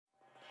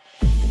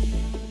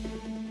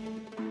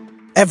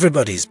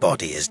Everybody's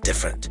body is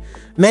different.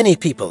 Many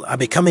people are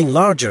becoming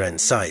larger in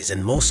size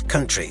in most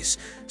countries.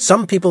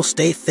 Some people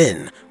stay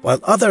thin, while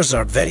others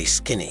are very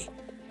skinny.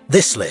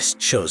 This list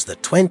shows the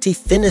 20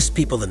 thinnest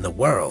people in the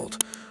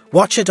world.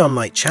 Watch it on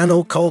my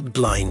channel called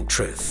Blind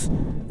Truth.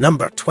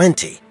 Number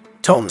 20.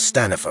 Tom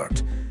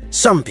Staniford.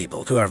 Some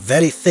people who are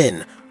very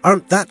thin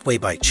aren't that way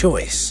by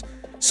choice.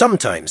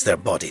 Sometimes their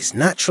bodies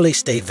naturally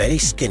stay very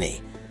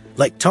skinny.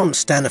 Like Tom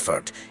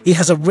Staniford, he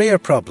has a rare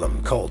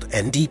problem called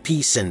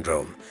NDP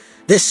syndrome.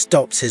 This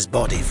stops his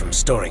body from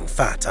storing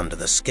fat under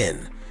the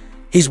skin.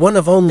 He's one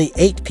of only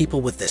 8 people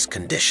with this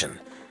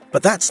condition.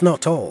 But that's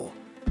not all.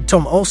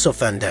 Tom also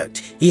found out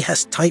he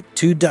has type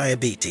 2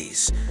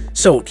 diabetes,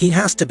 so he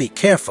has to be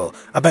careful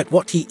about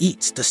what he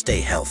eats to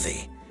stay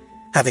healthy.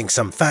 Having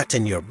some fat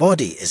in your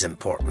body is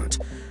important.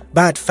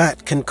 Bad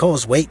fat can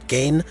cause weight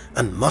gain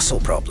and muscle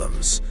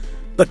problems.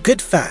 But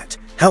good fat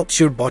helps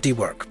your body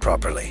work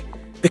properly.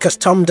 Because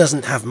Tom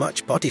doesn't have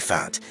much body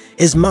fat,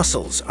 his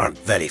muscles aren't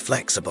very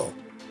flexible.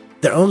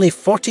 They're only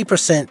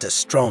 40% as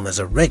strong as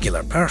a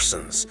regular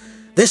person's.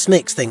 This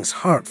makes things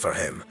hard for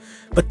him.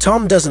 But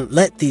Tom doesn't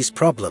let these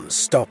problems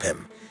stop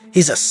him.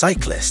 He's a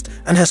cyclist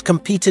and has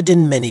competed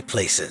in many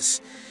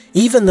places.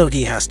 Even though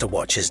he has to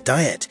watch his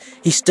diet,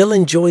 he still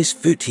enjoys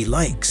food he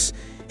likes.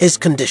 His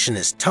condition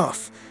is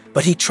tough,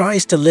 but he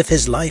tries to live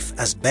his life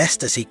as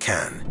best as he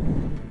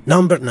can.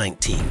 Number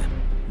 19.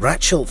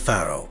 Rachel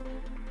Farrow.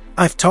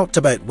 I've talked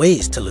about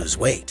ways to lose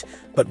weight,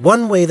 but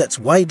one way that's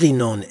widely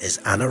known is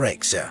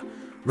anorexia.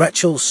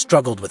 Rachel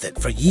struggled with it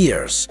for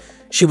years.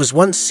 She was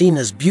once seen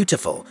as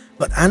beautiful,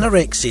 but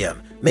anorexia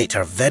made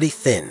her very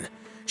thin.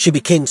 She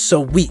became so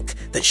weak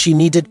that she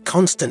needed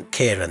constant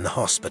care in the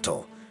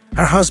hospital.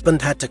 Her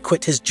husband had to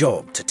quit his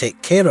job to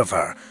take care of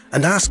her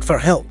and ask for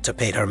help to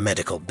pay her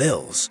medical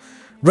bills.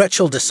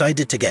 Rachel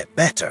decided to get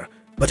better,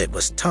 but it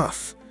was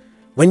tough.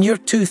 When you're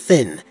too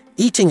thin,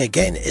 eating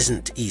again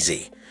isn't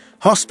easy.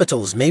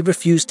 Hospitals may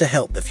refuse to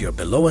help if you're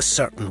below a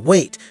certain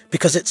weight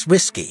because it's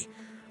risky.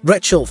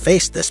 Rachel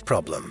faced this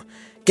problem.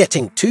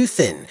 Getting too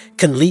thin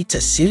can lead to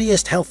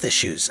serious health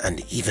issues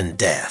and even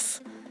death.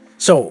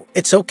 So,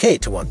 it's okay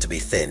to want to be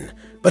thin,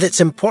 but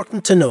it's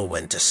important to know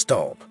when to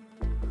stop.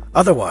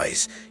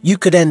 Otherwise, you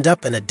could end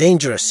up in a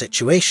dangerous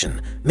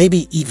situation,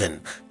 maybe even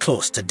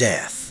close to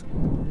death.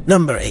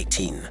 Number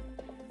 18.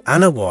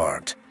 Anna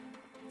Ward.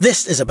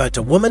 This is about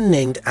a woman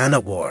named Anna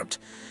Ward.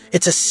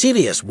 It's a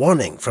serious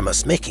warning from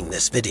us making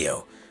this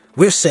video.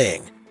 We're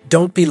saying,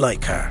 don't be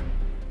like her.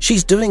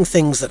 She's doing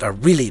things that are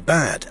really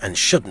bad and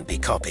shouldn't be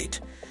copied.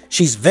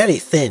 She's very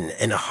thin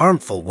in a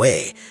harmful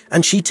way,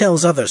 and she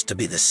tells others to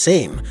be the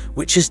same,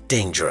 which is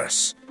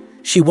dangerous.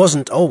 She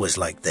wasn't always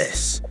like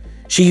this.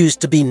 She used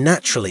to be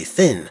naturally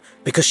thin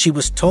because she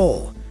was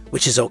tall,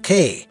 which is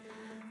okay.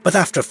 But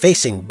after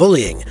facing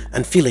bullying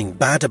and feeling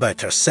bad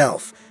about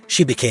herself,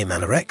 she became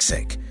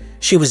anorexic.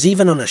 She was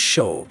even on a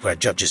show where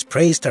judges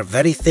praised her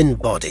very thin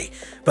body,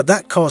 but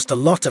that caused a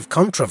lot of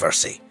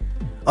controversy.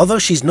 Although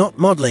she's not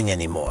modeling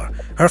anymore,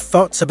 her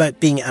thoughts about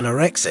being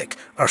anorexic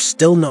are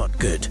still not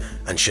good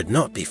and should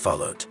not be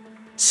followed.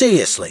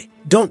 Seriously,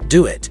 don't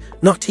do it,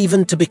 not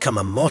even to become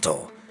a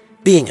model.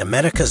 Being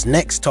America's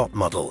next top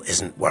model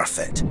isn't worth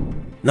it.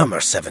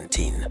 Number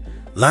 17.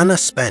 Lana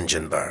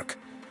Spangenberg.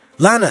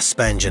 Lana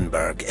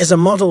Spangenberg is a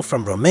model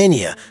from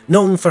Romania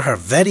known for her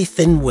very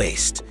thin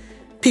waist.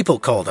 People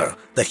called her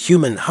the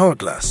human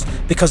hourglass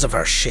because of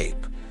her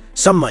shape.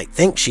 Some might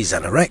think she's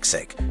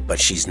anorexic,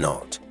 but she's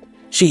not.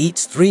 She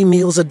eats 3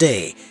 meals a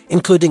day,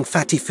 including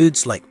fatty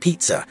foods like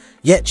pizza,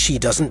 yet she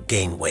doesn't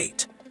gain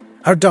weight.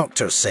 Her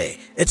doctors say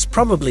it's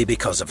probably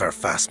because of her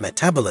fast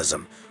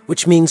metabolism,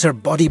 which means her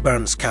body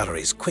burns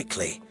calories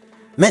quickly.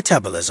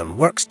 Metabolism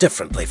works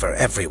differently for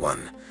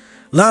everyone.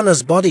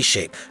 Lana's body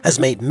shape has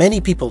made many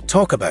people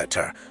talk about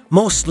her,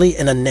 mostly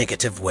in a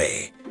negative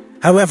way.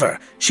 However,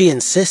 she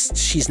insists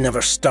she's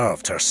never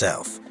starved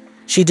herself.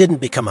 She didn't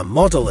become a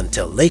model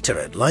until later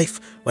in life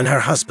when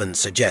her husband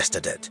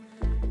suggested it.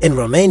 In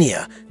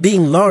Romania,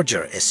 being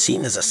larger is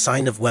seen as a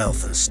sign of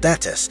wealth and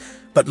status,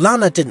 but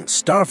Lana didn't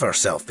starve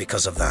herself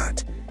because of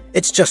that.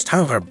 It's just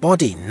how her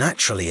body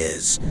naturally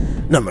is.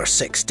 Number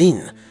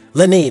 16.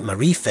 Lene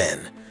Marie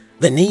Fehn.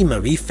 Lene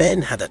Marie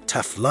Fehn had a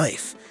tough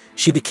life.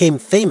 She became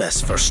famous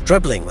for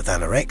struggling with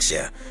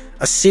anorexia,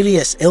 a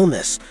serious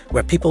illness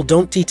where people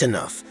don't eat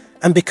enough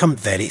and become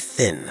very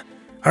thin.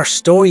 Her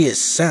story is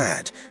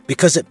sad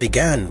because it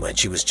began when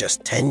she was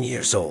just 10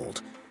 years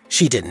old.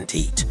 She didn't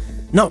eat,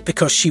 not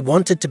because she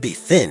wanted to be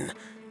thin,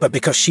 but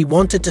because she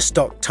wanted to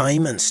stop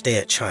time and stay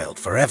a child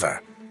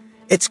forever.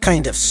 It's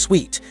kind of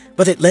sweet,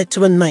 but it led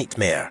to a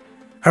nightmare.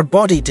 Her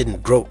body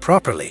didn't grow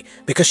properly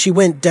because she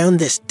went down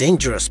this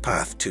dangerous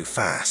path too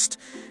fast.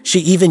 She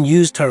even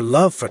used her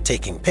love for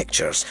taking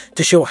pictures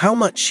to show how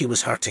much she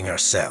was hurting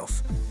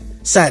herself.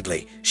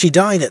 Sadly, she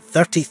died at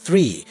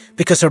 33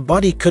 because her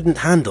body couldn't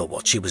handle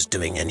what she was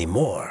doing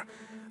anymore.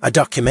 A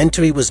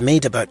documentary was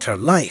made about her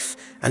life,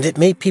 and it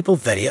made people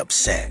very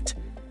upset.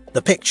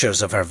 The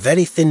pictures of her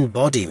very thin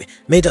body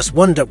made us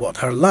wonder what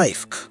her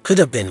life could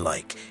have been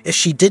like if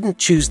she didn't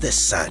choose this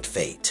sad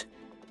fate.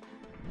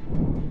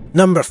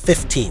 Number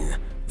 15.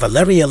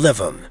 Valeria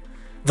Levin.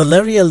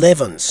 Valeria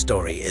Levin's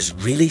story is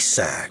really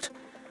sad.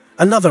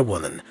 Another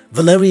woman,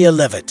 Valeria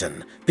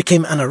Levitin,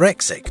 became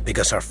anorexic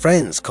because her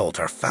friends called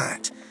her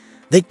fat.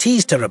 They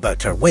teased her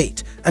about her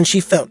weight, and she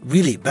felt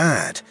really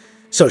bad.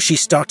 So she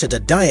started a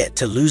diet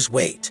to lose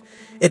weight.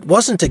 It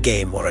wasn't a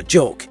game or a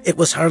joke, it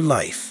was her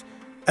life.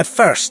 At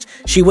first,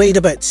 she weighed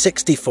about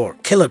 64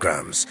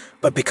 kilograms,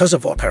 but because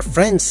of what her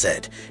friends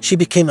said, she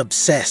became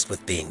obsessed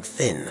with being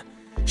thin.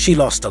 She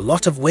lost a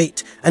lot of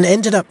weight and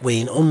ended up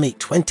weighing only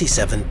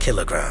 27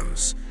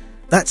 kilograms.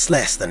 That's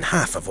less than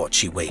half of what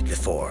she weighed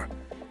before.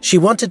 She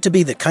wanted to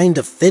be the kind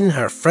of thin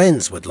her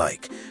friends would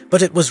like,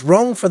 but it was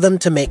wrong for them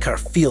to make her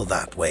feel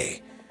that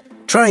way.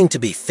 Trying to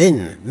be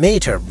thin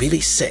made her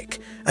really sick,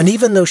 and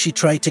even though she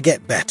tried to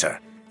get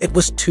better, it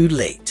was too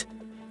late.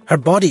 Her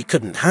body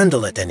couldn't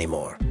handle it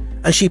anymore,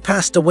 and she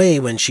passed away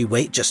when she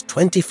weighed just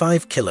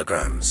 25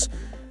 kilograms.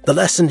 The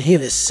lesson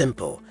here is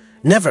simple.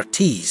 Never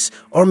tease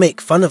or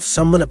make fun of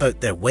someone about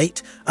their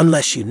weight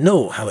unless you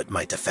know how it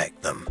might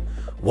affect them.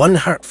 One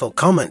hurtful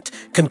comment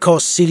can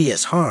cause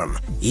serious harm,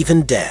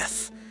 even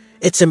death.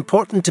 It's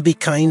important to be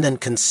kind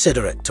and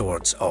considerate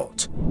towards all.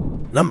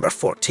 Number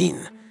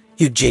 14.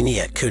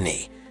 Eugenia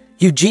Cooney.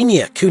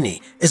 Eugenia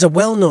Cooney is a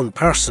well-known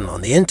person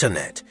on the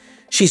internet.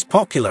 She's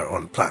popular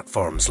on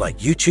platforms like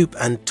YouTube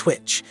and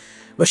Twitch,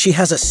 but she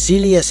has a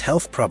serious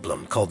health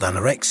problem called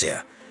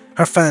anorexia.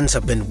 Her fans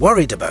have been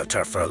worried about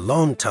her for a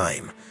long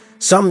time.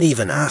 Some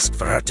even asked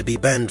for her to be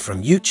banned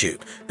from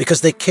YouTube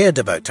because they cared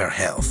about her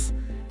health.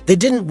 They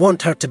didn't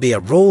want her to be a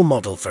role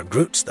model for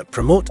groups that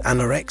promote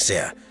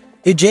anorexia.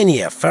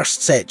 Eugenia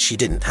first said she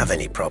didn't have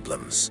any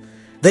problems.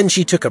 Then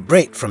she took a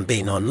break from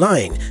being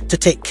online to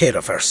take care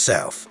of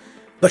herself.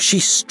 But she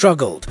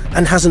struggled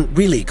and hasn't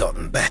really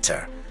gotten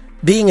better.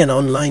 Being an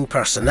online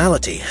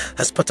personality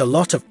has put a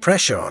lot of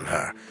pressure on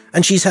her,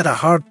 and she's had a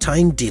hard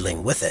time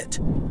dealing with it.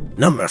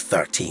 Number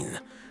 13.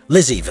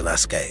 Lizzie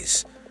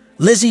Velasquez.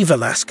 Lizzie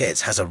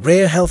Velasquez has a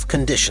rare health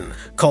condition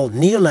called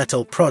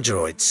neonatal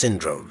progeroid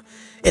syndrome.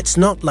 It's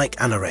not like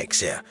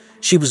anorexia.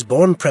 She was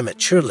born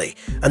prematurely,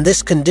 and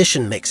this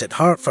condition makes it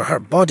hard for her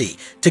body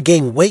to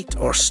gain weight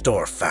or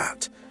store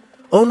fat.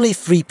 Only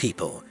 3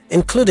 people,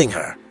 including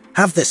her,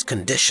 have this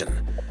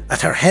condition.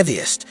 At her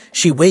heaviest,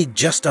 she weighed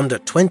just under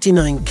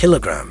 29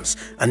 kilograms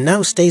and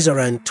now stays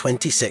around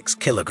 26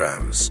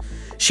 kilograms.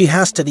 She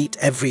has to eat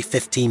every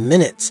 15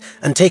 minutes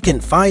and take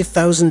in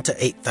 5,000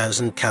 to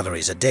 8,000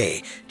 calories a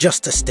day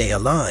just to stay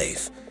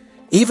alive.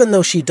 Even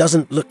though she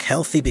doesn't look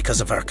healthy because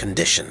of her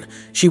condition,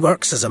 she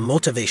works as a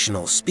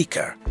motivational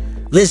speaker.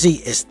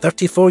 Lizzie is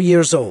 34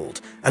 years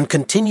old and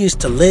continues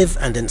to live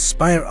and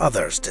inspire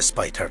others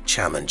despite her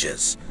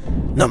challenges.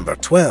 Number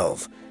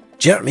 12.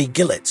 Jeremy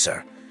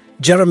Gillitzer.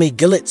 Jeremy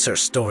Gillitzer's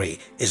story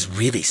is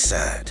really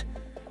sad.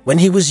 When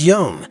he was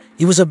young,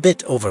 he was a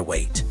bit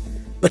overweight,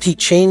 but he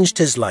changed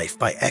his life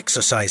by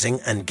exercising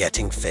and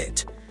getting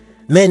fit.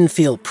 Men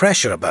feel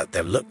pressure about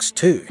their looks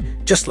too,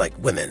 just like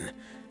women.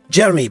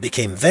 Jeremy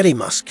became very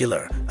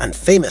muscular and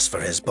famous for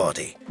his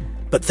body,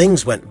 but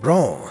things went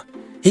wrong.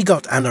 He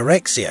got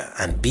anorexia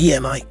and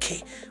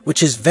BMI,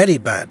 which is very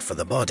bad for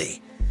the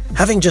body.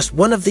 Having just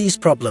one of these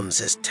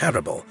problems is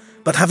terrible,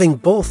 but having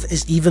both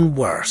is even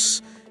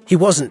worse. He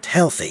wasn't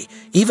healthy,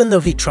 even though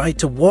he tried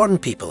to warn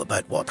people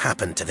about what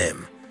happened to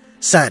him.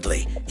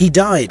 Sadly, he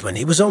died when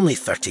he was only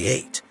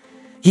 38.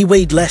 He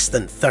weighed less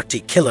than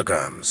 30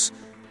 kilograms.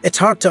 It's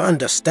hard to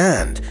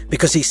understand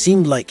because he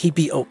seemed like he'd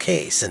be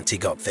okay since he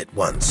got fit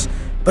once,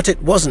 but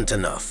it wasn't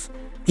enough.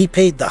 He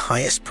paid the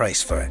highest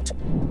price for it.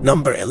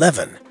 Number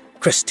 11.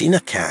 Christina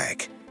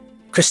Cagg.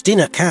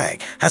 Christina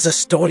Cagg has a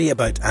story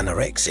about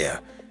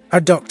anorexia.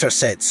 Her doctor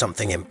said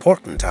something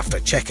important after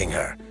checking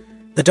her.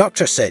 The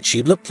doctor said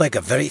she looked like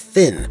a very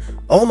thin,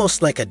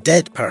 almost like a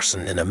dead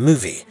person in a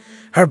movie.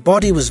 Her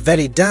body was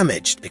very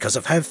damaged because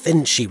of how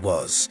thin she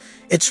was.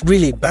 It's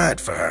really bad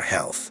for her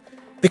health.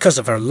 Because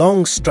of her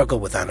long struggle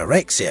with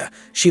anorexia,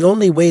 she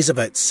only weighs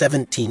about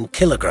 17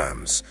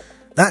 kilograms.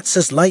 That's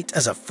as light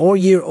as a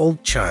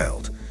 4-year-old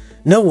child.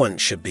 No one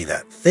should be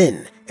that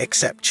thin,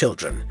 except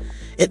children.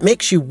 It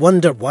makes you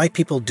wonder why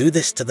people do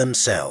this to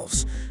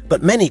themselves,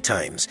 but many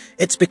times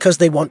it's because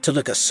they want to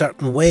look a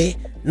certain way,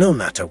 no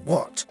matter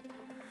what.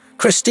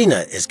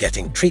 Christina is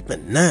getting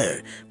treatment now,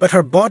 but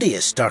her body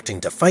is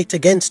starting to fight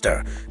against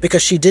her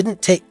because she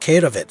didn't take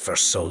care of it for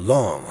so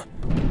long.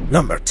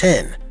 Number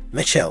 10.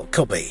 Michelle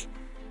Kobe.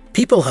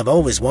 People have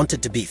always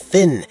wanted to be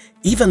thin,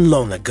 even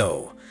long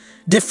ago.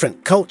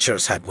 Different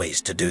cultures had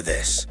ways to do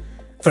this.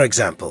 For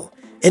example,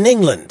 in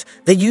England,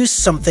 they used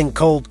something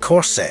called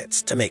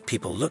corsets to make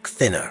people look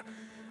thinner.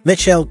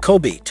 Michelle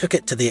Kobe took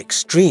it to the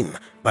extreme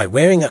by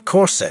wearing a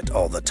corset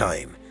all the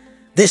time.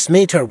 This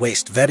made her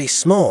waist very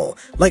small,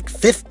 like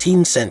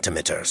 15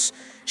 centimeters.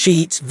 She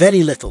eats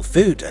very little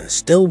food and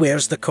still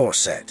wears the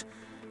corset.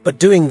 But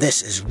doing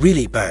this is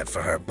really bad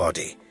for her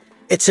body.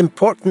 It's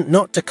important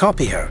not to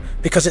copy her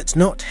because it's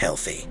not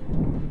healthy.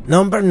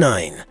 Number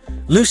 9.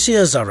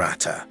 Lucia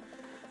Zarata.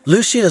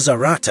 Lucia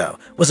Zarata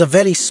was a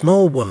very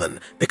small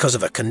woman because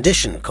of a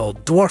condition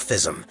called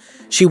dwarfism.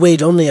 She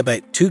weighed only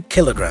about 2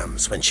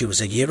 kilograms when she was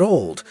a year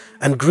old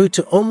and grew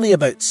to only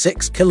about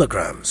 6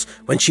 kilograms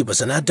when she was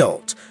an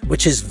adult,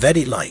 which is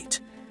very light.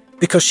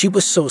 Because she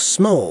was so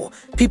small,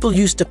 people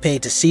used to pay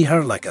to see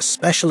her like a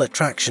special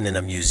attraction in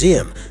a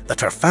museum that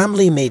her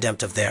family made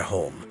out of their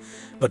home.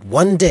 But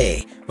one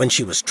day, when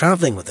she was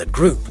traveling with a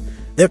group,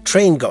 their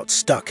train got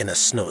stuck in a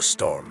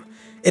snowstorm.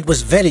 It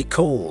was very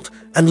cold,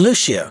 and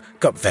Lucia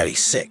got very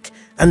sick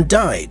and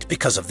died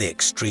because of the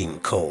extreme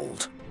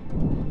cold.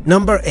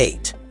 Number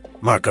 8.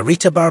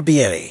 Margherita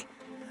Barbieri.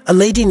 A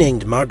lady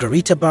named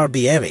Margherita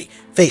Barbieri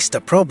faced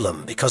a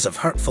problem because of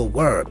hurtful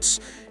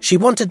words. She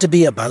wanted to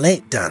be a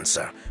ballet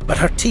dancer, but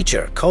her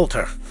teacher called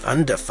her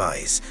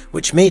thunderfies,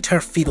 which made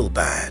her feel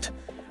bad.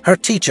 Her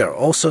teacher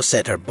also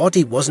said her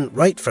body wasn't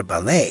right for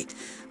ballet.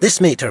 This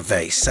made her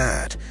very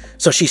sad,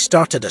 so she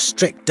started a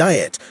strict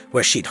diet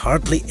where she'd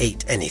hardly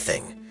ate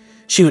anything.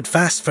 She would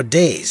fast for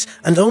days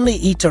and only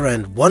eat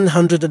around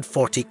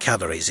 140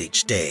 calories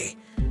each day.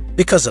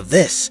 Because of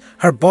this,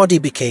 her body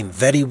became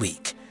very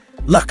weak.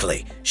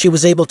 Luckily, she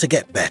was able to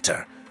get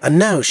better, and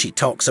now she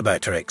talks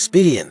about her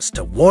experience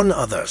to warn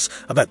others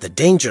about the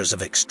dangers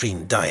of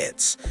extreme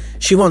diets.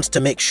 She wants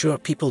to make sure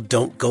people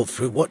don't go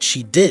through what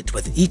she did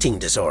with eating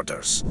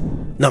disorders.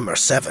 Number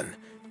 7.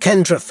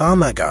 Kendra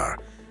Tharmagar.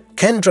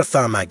 Kendra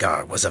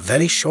Tharmagar was a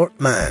very short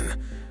man.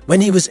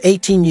 When he was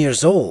 18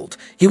 years old,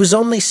 he was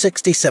only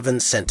 67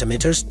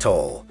 centimeters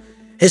tall.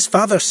 His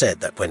father said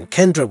that when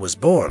Kendra was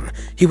born,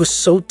 he was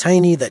so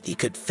tiny that he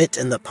could fit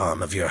in the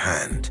palm of your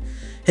hand.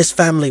 His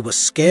family was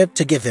scared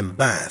to give him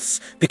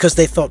baths because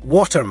they thought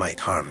water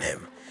might harm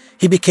him.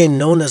 He became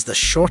known as the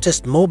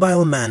shortest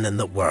mobile man in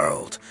the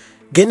world.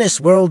 Guinness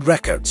World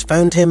Records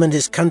found him and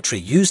his country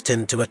used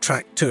him to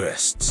attract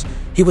tourists.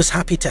 He was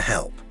happy to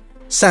help.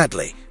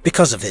 Sadly,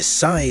 because of his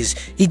size,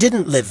 he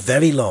didn't live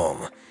very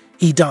long.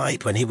 He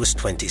died when he was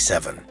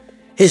 27.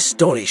 His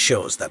story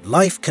shows that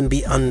life can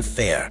be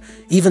unfair,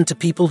 even to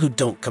people who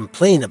don't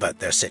complain about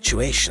their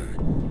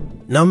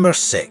situation. Number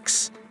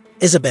 6.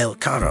 Isabel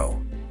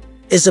Caro.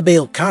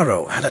 Isabel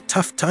Caro had a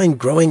tough time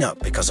growing up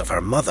because of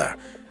her mother.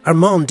 Her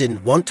mom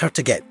didn't want her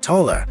to get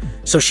taller,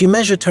 so she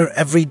measured her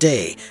every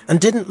day and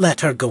didn't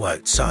let her go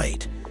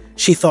outside.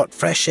 She thought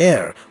fresh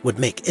air would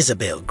make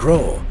Isabel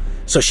grow,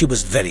 so she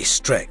was very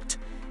strict.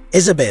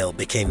 Isabel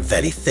became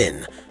very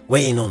thin,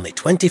 weighing only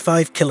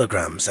 25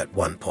 kilograms at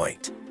one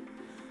point.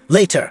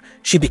 Later,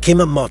 she became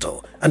a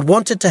model and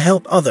wanted to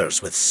help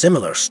others with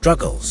similar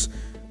struggles.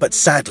 But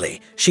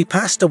sadly, she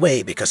passed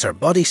away because her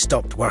body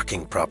stopped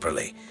working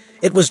properly.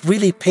 It was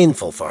really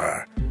painful for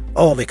her,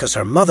 all because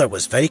her mother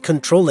was very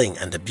controlling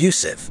and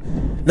abusive.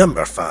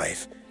 Number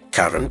 5.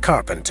 Karen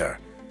Carpenter.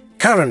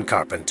 Karen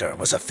Carpenter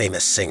was a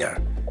famous singer.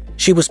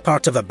 She was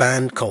part of a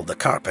band called the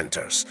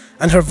Carpenters,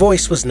 and her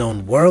voice was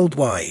known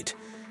worldwide.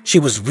 She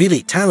was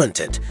really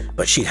talented,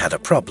 but she had a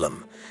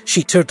problem.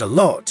 She toured a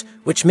lot,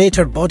 which made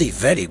her body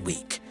very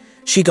weak.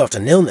 She got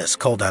an illness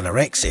called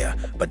anorexia,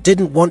 but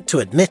didn't want to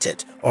admit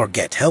it or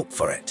get help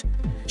for it.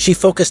 She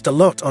focused a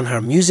lot on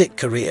her music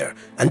career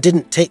and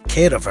didn't take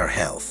care of her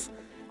health.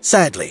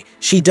 Sadly,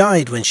 she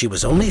died when she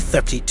was only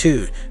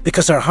 32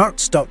 because her heart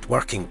stopped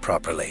working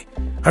properly.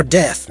 Her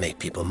death made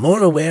people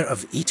more aware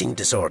of eating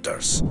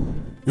disorders.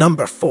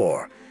 Number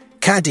 4.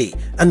 Caddy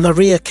and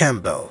Maria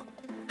Campbell.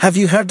 Have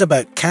you heard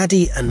about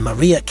Caddy and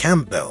Maria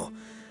Campbell?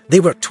 They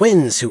were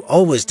twins who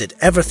always did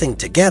everything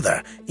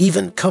together,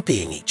 even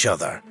copying each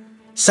other.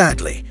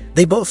 Sadly,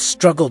 they both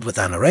struggled with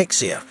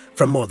anorexia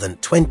for more than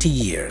 20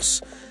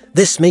 years.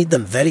 This made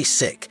them very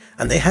sick,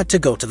 and they had to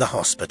go to the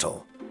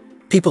hospital.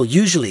 People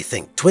usually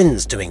think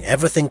twins doing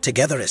everything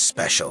together is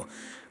special,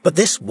 but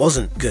this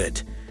wasn't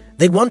good.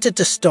 They wanted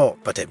to stop,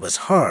 but it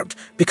was hard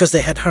because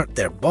they had hurt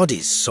their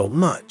bodies so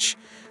much.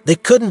 They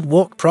couldn't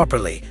walk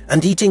properly,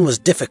 and eating was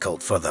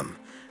difficult for them.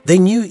 They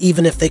knew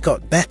even if they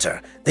got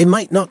better, they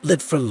might not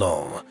live for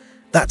long.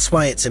 That's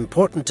why it's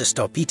important to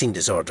stop eating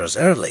disorders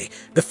early,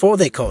 before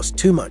they cause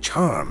too much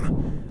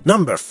harm.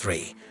 Number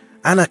 3.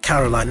 Anna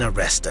Carolina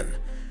Reston.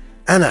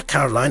 Anna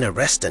Carolina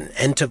Reston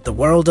entered the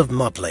world of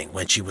modeling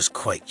when she was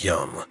quite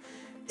young.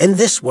 In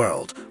this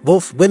world,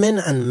 both women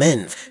and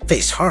men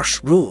face harsh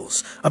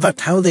rules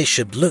about how they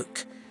should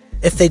look.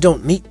 If they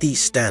don't meet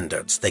these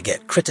standards, they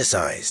get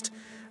criticized.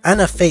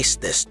 Anna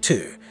faced this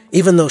too,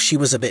 even though she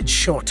was a bit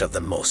shorter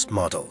than most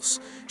models.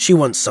 She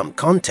won some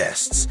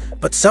contests,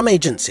 but some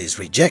agencies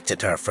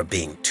rejected her for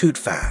being too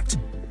fat.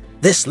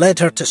 This led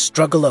her to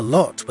struggle a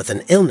lot with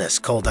an illness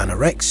called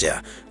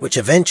anorexia, which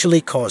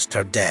eventually caused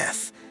her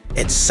death.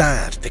 It's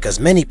sad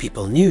because many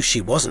people knew she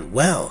wasn't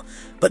well,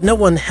 but no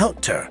one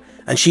helped her,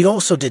 and she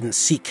also didn't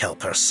seek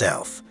help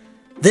herself.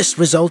 This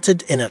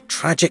resulted in a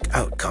tragic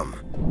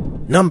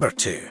outcome. Number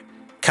 2.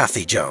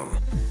 Kathy Jung.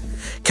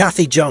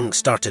 Kathy Jung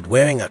started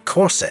wearing a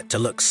corset to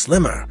look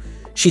slimmer.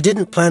 She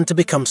didn't plan to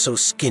become so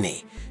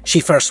skinny. She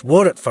first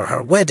wore it for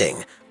her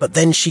wedding, but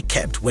then she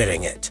kept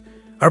wearing it.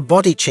 Her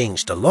body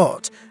changed a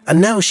lot, and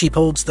now she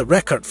holds the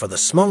record for the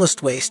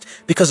smallest waist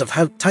because of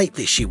how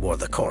tightly she wore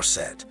the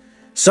corset.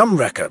 Some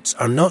records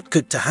are not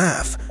good to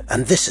have,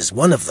 and this is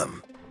one of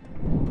them.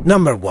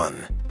 Number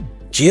 1.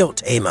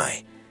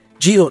 Amy.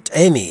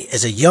 Amy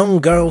is a young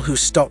girl who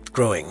stopped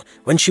growing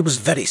when she was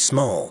very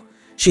small.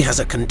 She has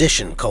a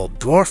condition called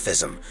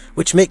dwarfism,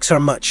 which makes her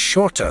much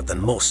shorter than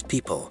most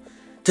people.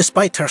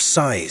 Despite her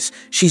size,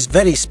 she's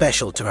very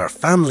special to her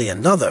family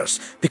and others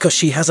because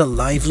she has a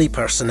lively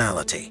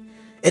personality.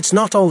 It's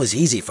not always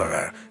easy for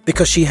her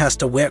because she has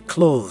to wear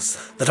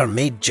clothes that are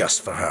made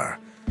just for her.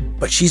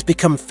 But she's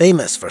become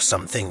famous for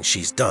some things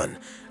she's done,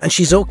 and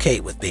she's okay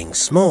with being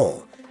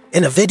small.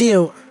 In a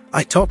video,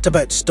 I talked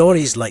about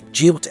stories like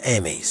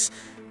Amy's.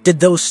 Did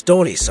those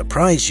stories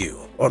surprise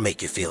you or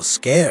make you feel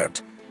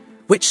scared?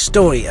 Which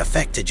story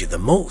affected you the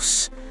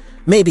most?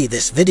 Maybe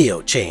this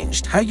video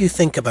changed how you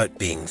think about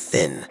being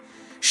thin.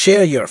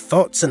 Share your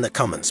thoughts in the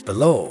comments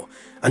below,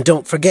 and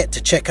don't forget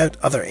to check out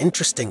other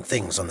interesting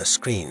things on the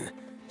screen.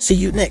 See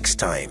you next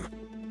time.